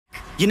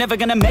you're never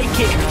gonna make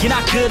it. You're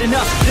not good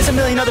enough, there's a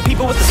million other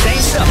people with the same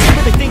stuff.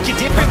 You really think you're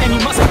different, man,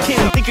 you must be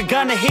kidding. Think you're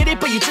gonna hit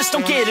it, but you just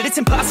don't get it. It's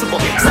impossible,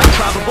 it's not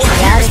probable,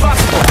 it's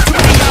irresponsible. Too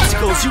many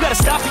obstacles, you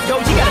gotta stop it, yo.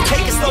 You gotta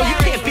take it slow, you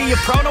can't be a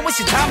pro. Don't waste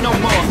your time no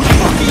more. Who the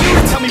fuck are you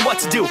to tell me what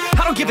to do?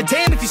 I don't give a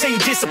damn if you say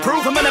you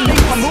disapprove. I'm gonna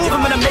make my move,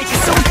 I'm gonna make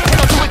it soon. And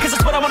I'll do it cause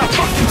it's what I wanna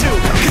fucking do.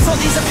 Cause all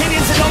these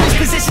opinions and all these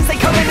positions,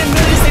 they come in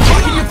minutes. They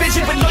fucking your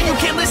vision, but no, you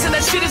can't listen.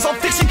 That shit is all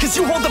fiction, cause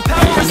you hold the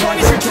power as long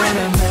as you're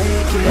dreaming.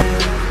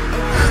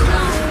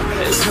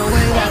 There's no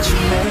way that you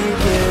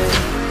make it.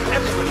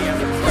 Maybe you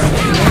can fake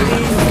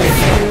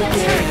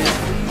it,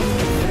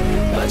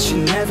 but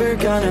you're never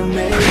gonna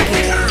make it.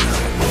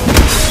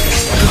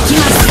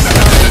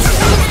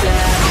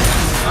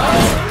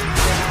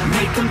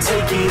 Make them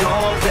take it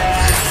all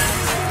back.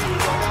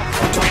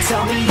 Don't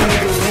tell me you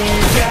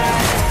believe that.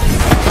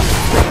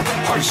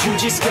 Are you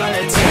just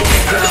gonna take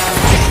that?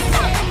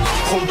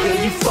 Or will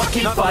you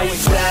fucking fight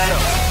back?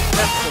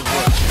 That's the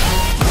word.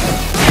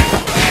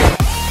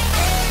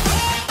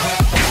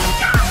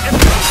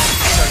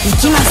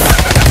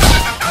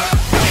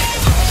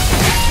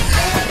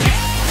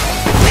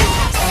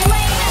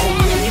 Or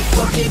will you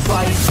fucking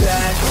fight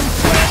back?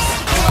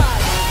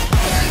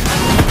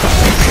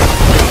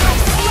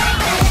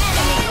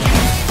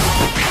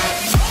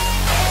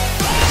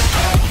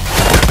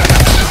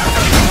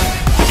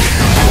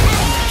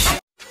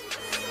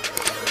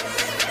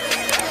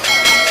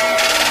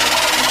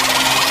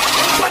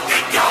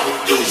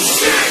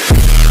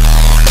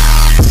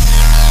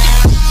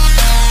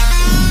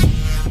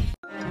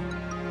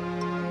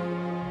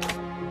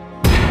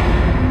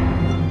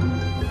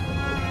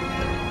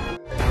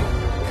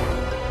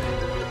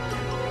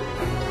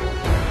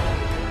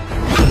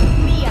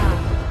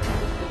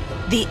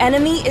 The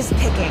enemy is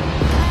picking.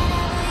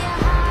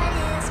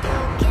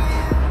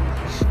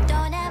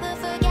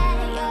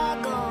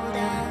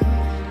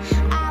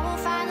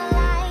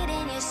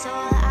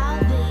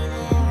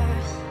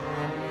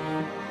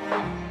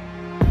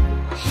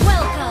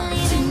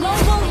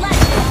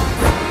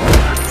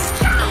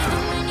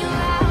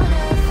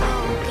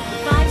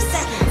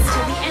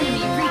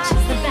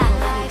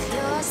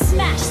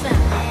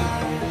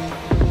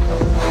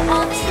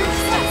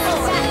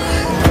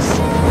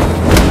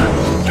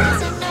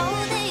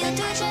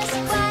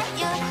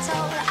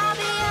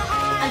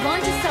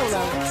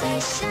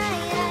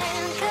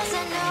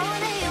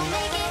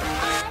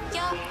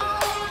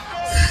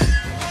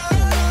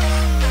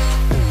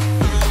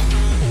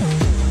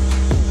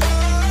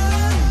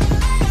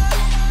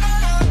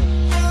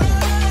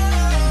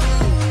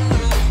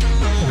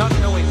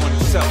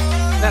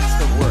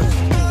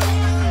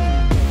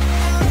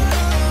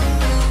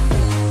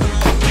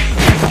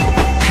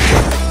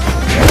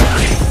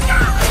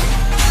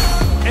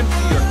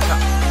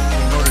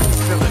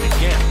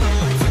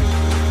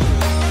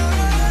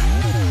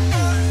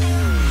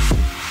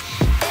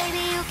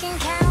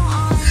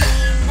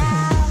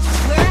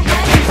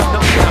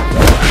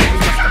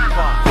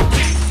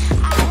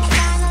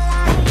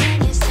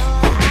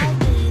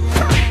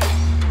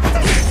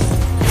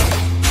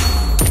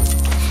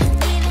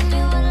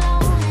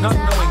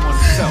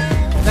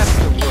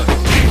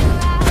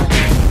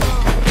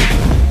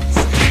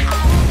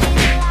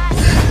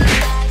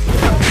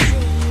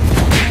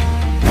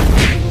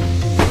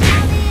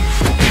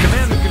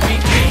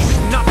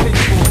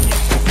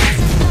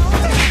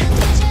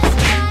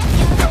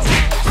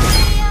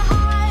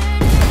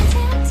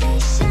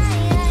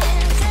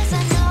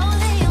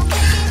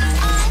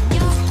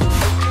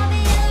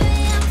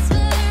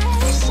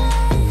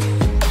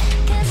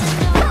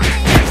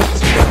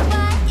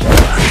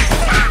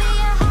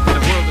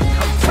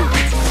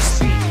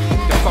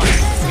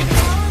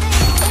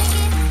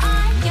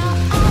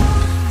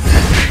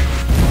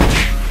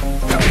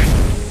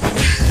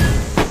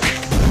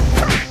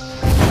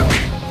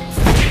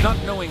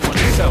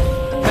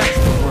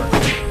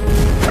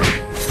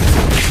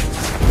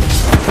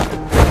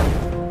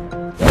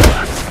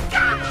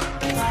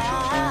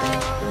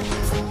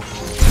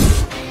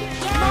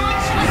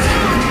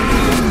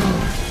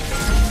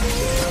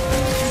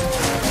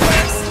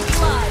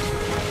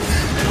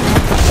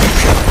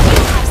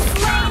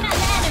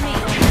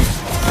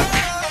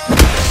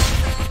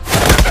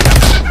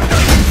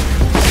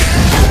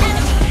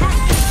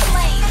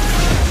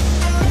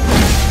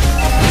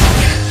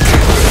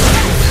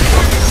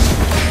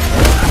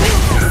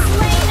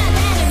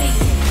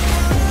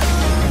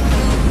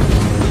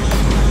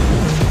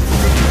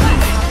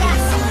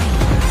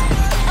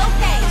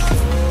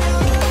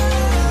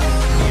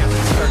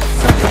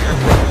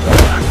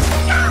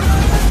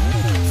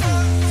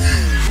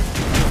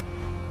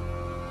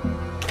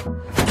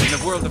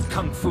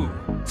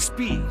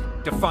 Speed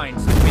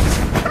defines the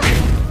mission.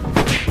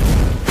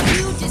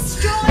 You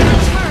destroy the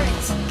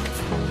turret!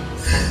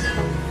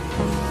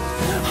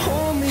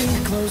 Hold me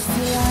close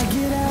till I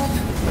get up.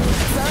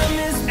 Time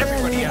is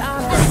barely on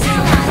our Slay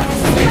side.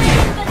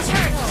 the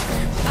turtle!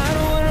 I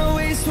don't wanna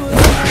waste what's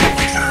left.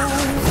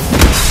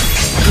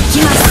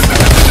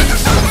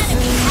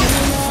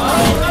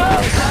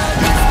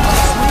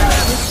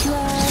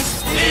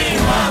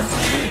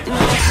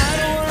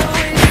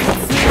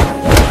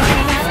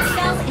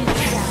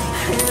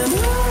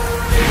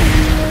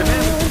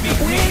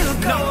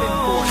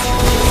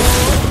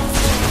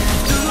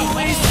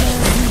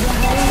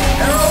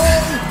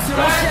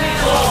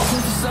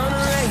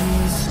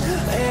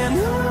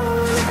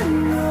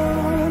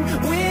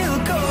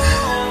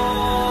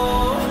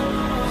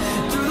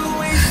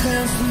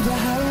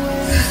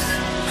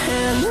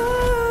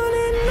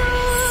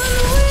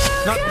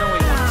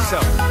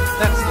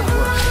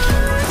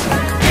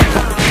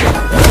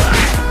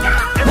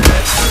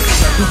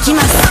 き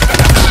ます。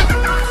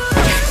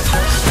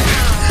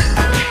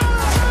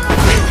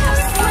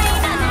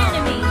Slain an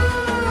enemy.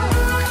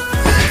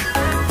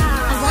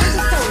 I want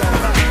to solo.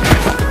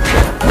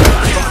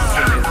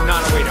 Boxing is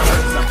not a way to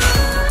hurt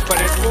someone, but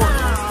it's more.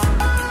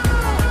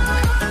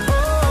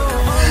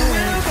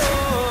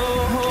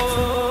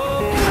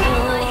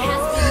 Ally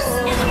has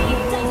been enemy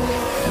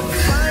double.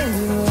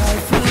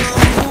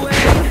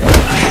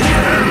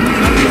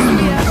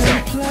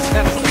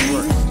 That's the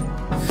word.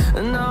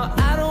 No,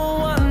 I don't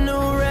want no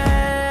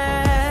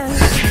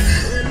rest.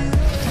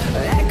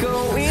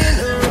 Echoing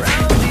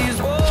around these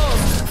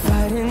walls,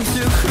 fighting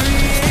to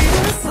create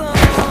a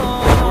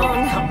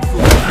song. Kung Fu.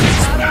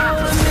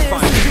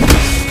 Fine.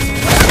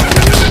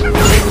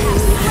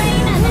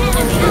 Slain an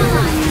enemy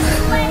ally.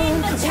 Slain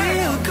the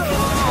turtle.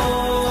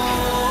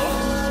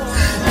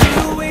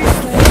 We'll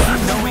go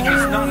Knowing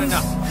is not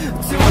enough.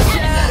 to a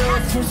shadow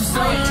to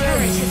Our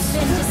turret has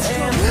been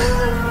destroyed.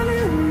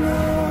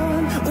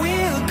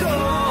 We'll go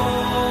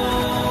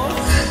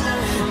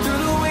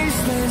through the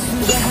wastelands,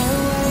 through the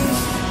highways,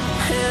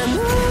 and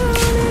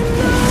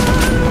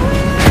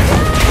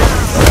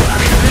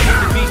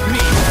To beat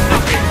me.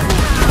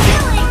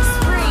 Killing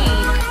spree.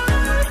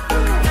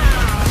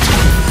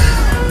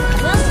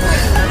 Well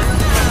played.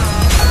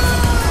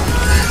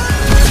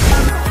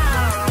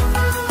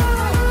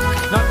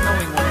 Not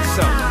knowing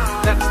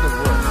oneself. That's the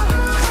worst.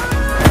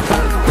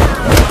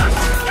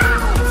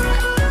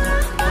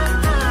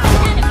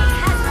 Enemy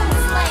has been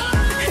slain.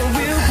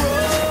 we'll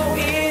grow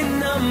in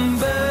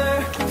number,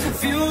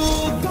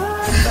 fueled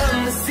by them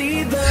to see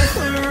the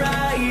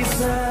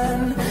horizon,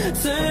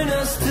 turn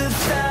us to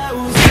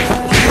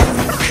thousands.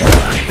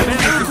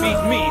 Managed to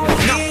beat me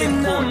has not been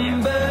born yet.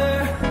 Number,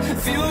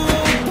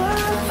 fueled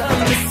by them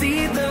to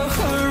see the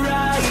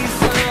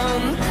horizon,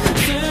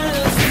 turn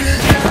us to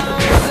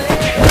thousands.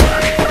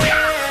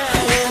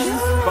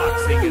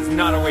 Boxing is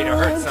not a way to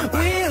hurt someone,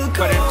 We'll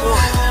but it's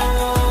more.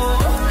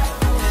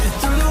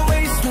 through the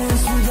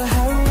wastelands, through the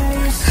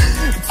highways,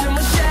 to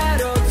my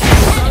shadow, to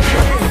the sun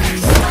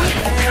rays,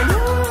 and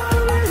on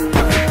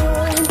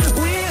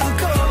we'll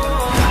go.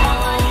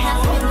 Ally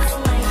has been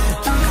slain.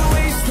 Through the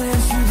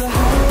wastelands, through the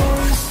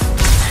highways,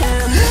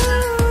 and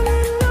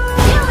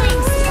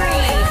Killing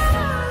spree.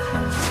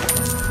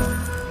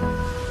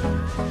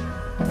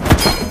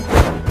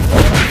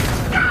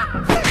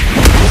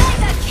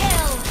 Mega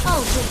kill.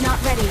 Ult is not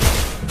ready.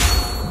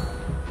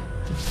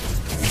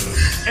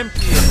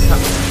 Empty your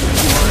cup.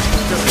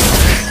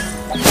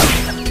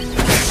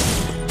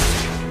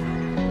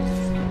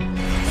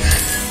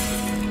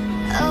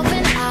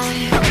 Open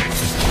eye,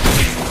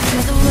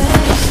 feel the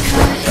waves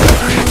cut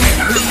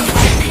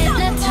through.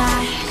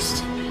 Hypnotized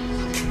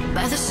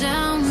by the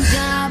sounds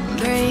I'm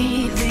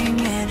breathing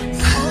in.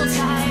 Hold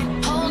tight,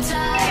 hold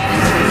tight.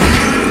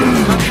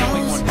 Not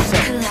knowing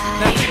oneself.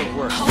 That's the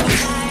worst. Hold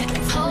tight,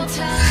 hold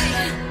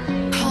tight,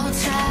 hold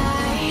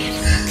tight.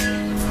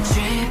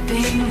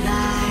 Dripping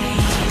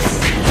lights.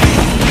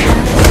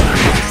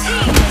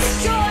 Team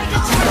destroyed the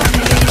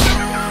turret.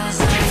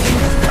 Monster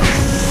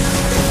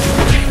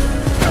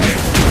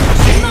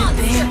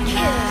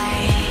kill.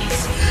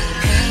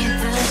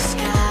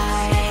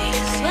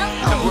 Well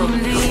The played.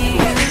 world of Kung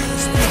Fu.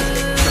 Speed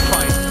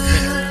defines the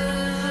minute.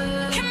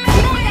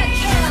 Mega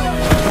kill.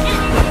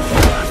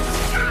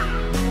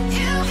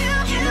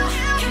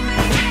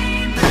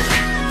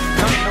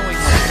 Not knowing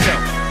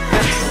oneself.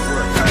 That's the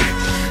worst.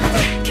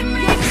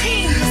 Your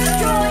team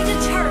destroyed a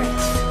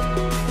turret.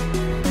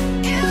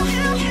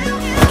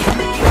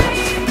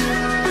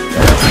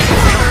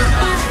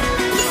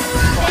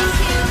 Thank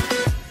you.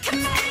 An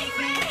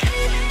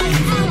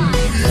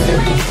ally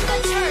slain the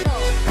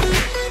turtle.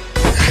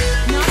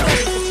 Not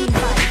ready for team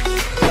fight.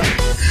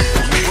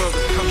 The world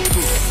of Kung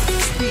Fu.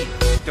 Speed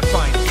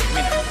defines the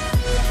minute.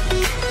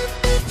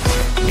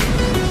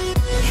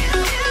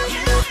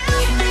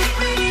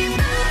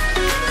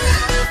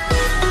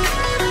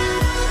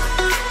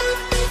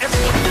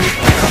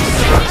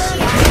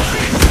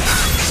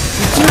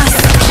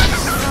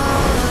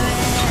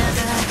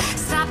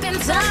 Stop in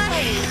Well time.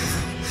 played.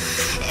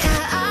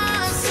 Yeah,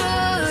 I'm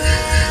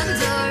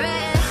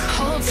surrendering.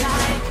 Hold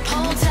tight,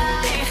 hold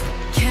tight.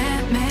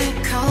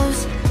 Chemicals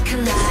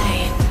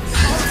collide.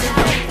 Hold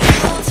tight,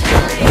 hold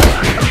tight,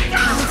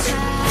 hold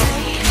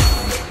tight.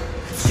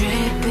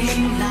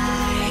 Dripping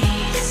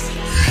lights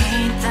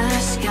paint the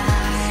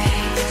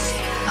skies.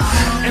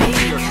 All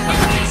Empty your cup.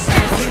 because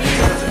of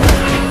you.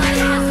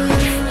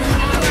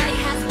 Ally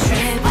has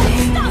been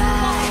Dripping unstoppable.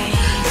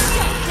 lights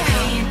Shut down.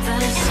 paint the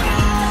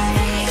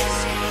skies.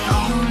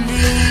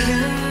 Only you.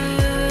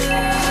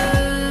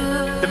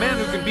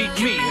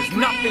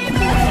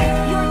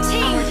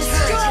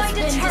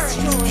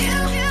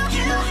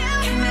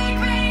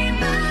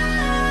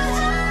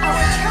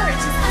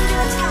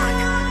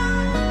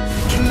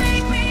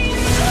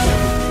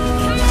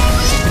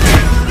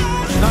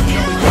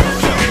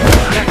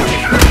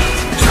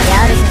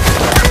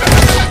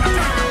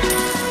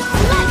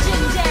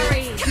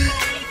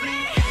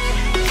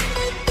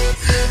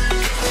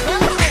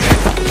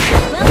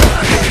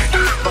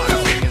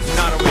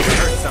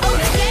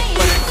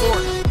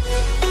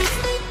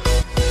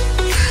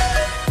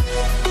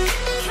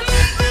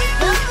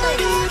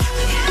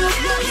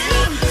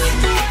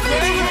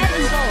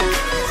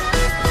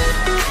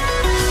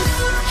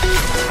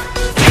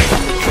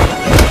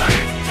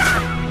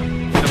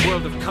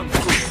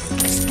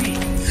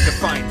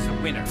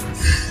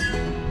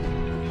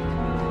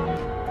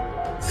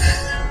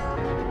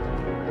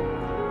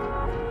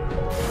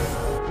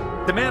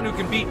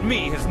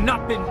 me has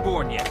not been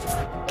born yet.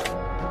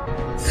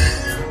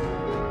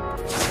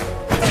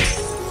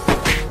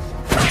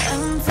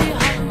 Empty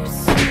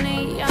hearts and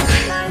neon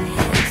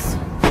lights.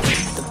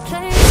 The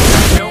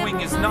place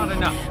Knowing is not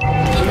enough.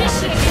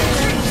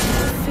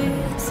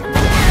 feels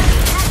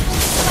alive.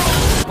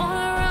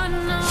 Wanna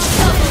run off.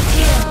 Double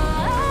kill.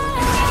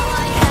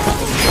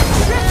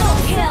 Triple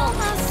kill.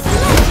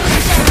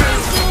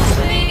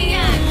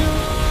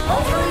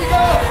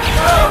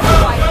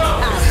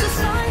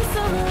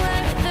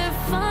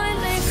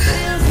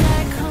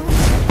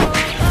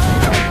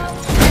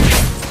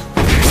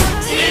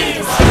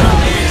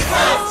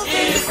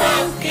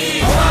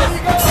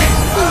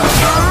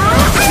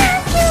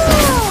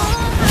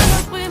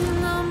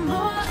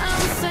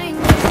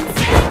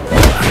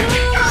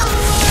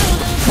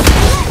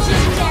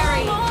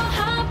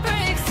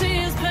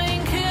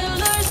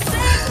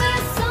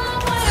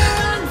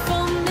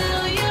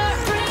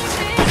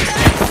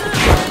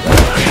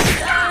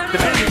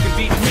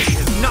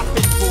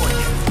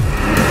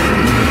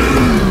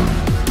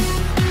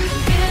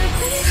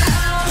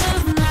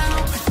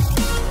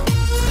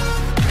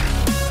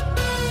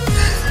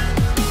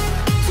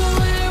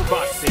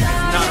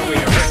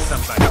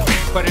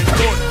 But in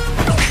order.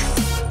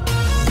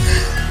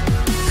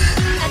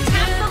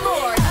 Attack the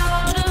Lord.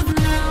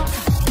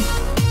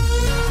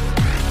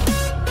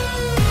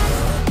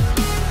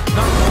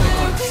 Not knowing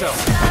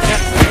oneself.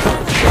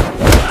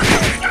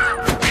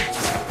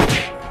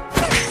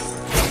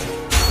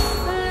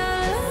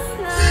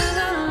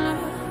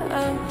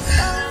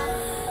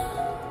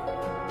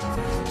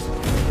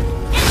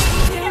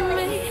 Get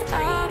me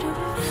out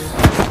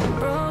of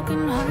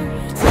broken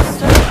hearts and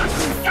stuff.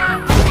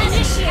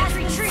 Initiate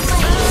retreat.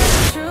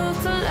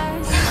 Truth to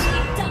lies.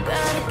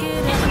 Gotta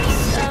get up,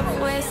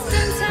 stop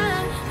wasting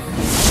time.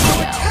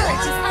 Our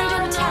turret is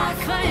under attack.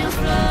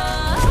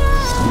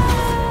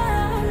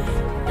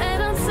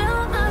 And I'll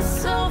tell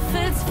myself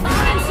it's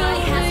fine to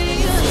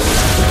be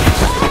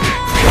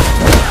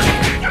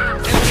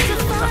to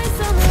find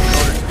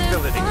somewhere that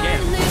Fill it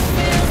again. finally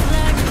feels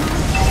like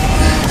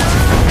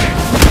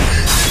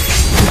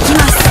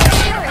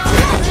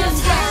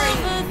just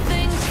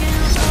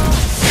overthinking.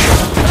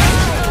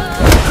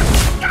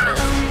 The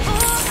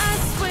more I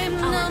swim,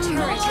 the Our more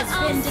turret has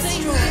I'm been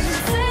destroyed.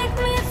 sinking. Take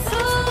me to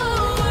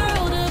a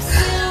world of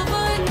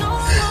silver, no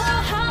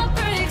more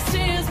heartbreaks,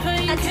 tears, Attack the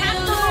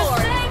painkillers.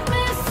 Lord. Take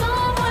me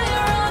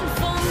somewhere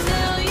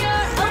unfamiliar.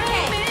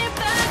 Okay. Bring me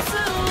back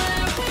to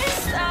where we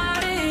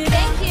started.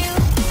 Thank you.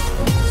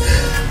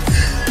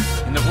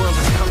 In the world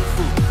of Kung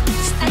Fu,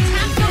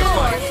 Attack the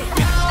Lord.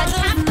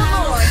 Attack the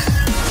Lord.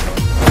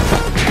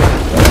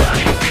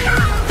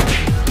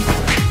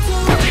 To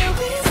where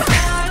we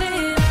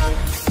started.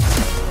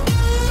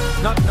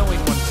 not knowing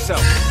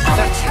oneself.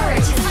 Our turret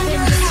is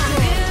under attack.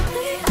 Get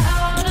me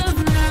out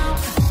of now.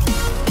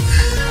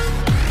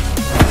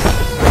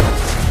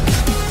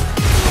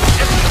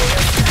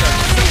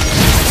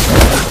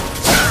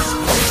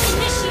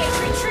 Initiate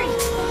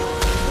retreat.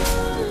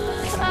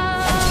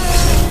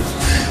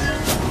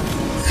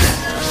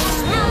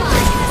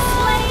 Ally has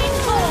slain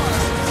Lord.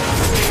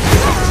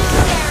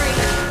 Legendary.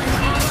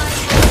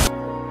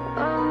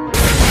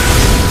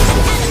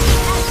 Enemy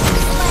has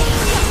been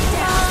slain.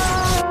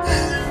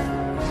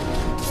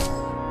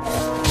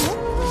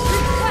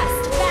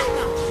 Request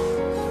backup.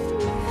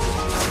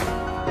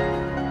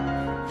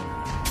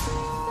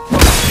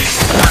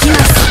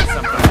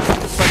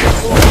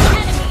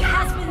 Enemy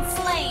has been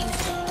slain.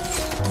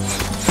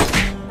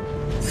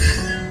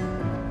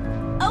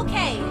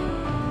 Okay.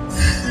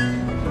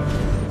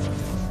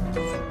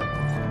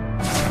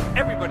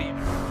 Everybody.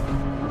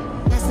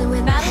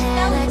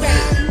 Battlefield ready.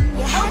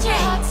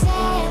 Okay.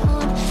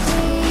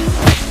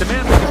 The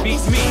man that can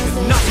beat me has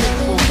not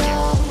been born.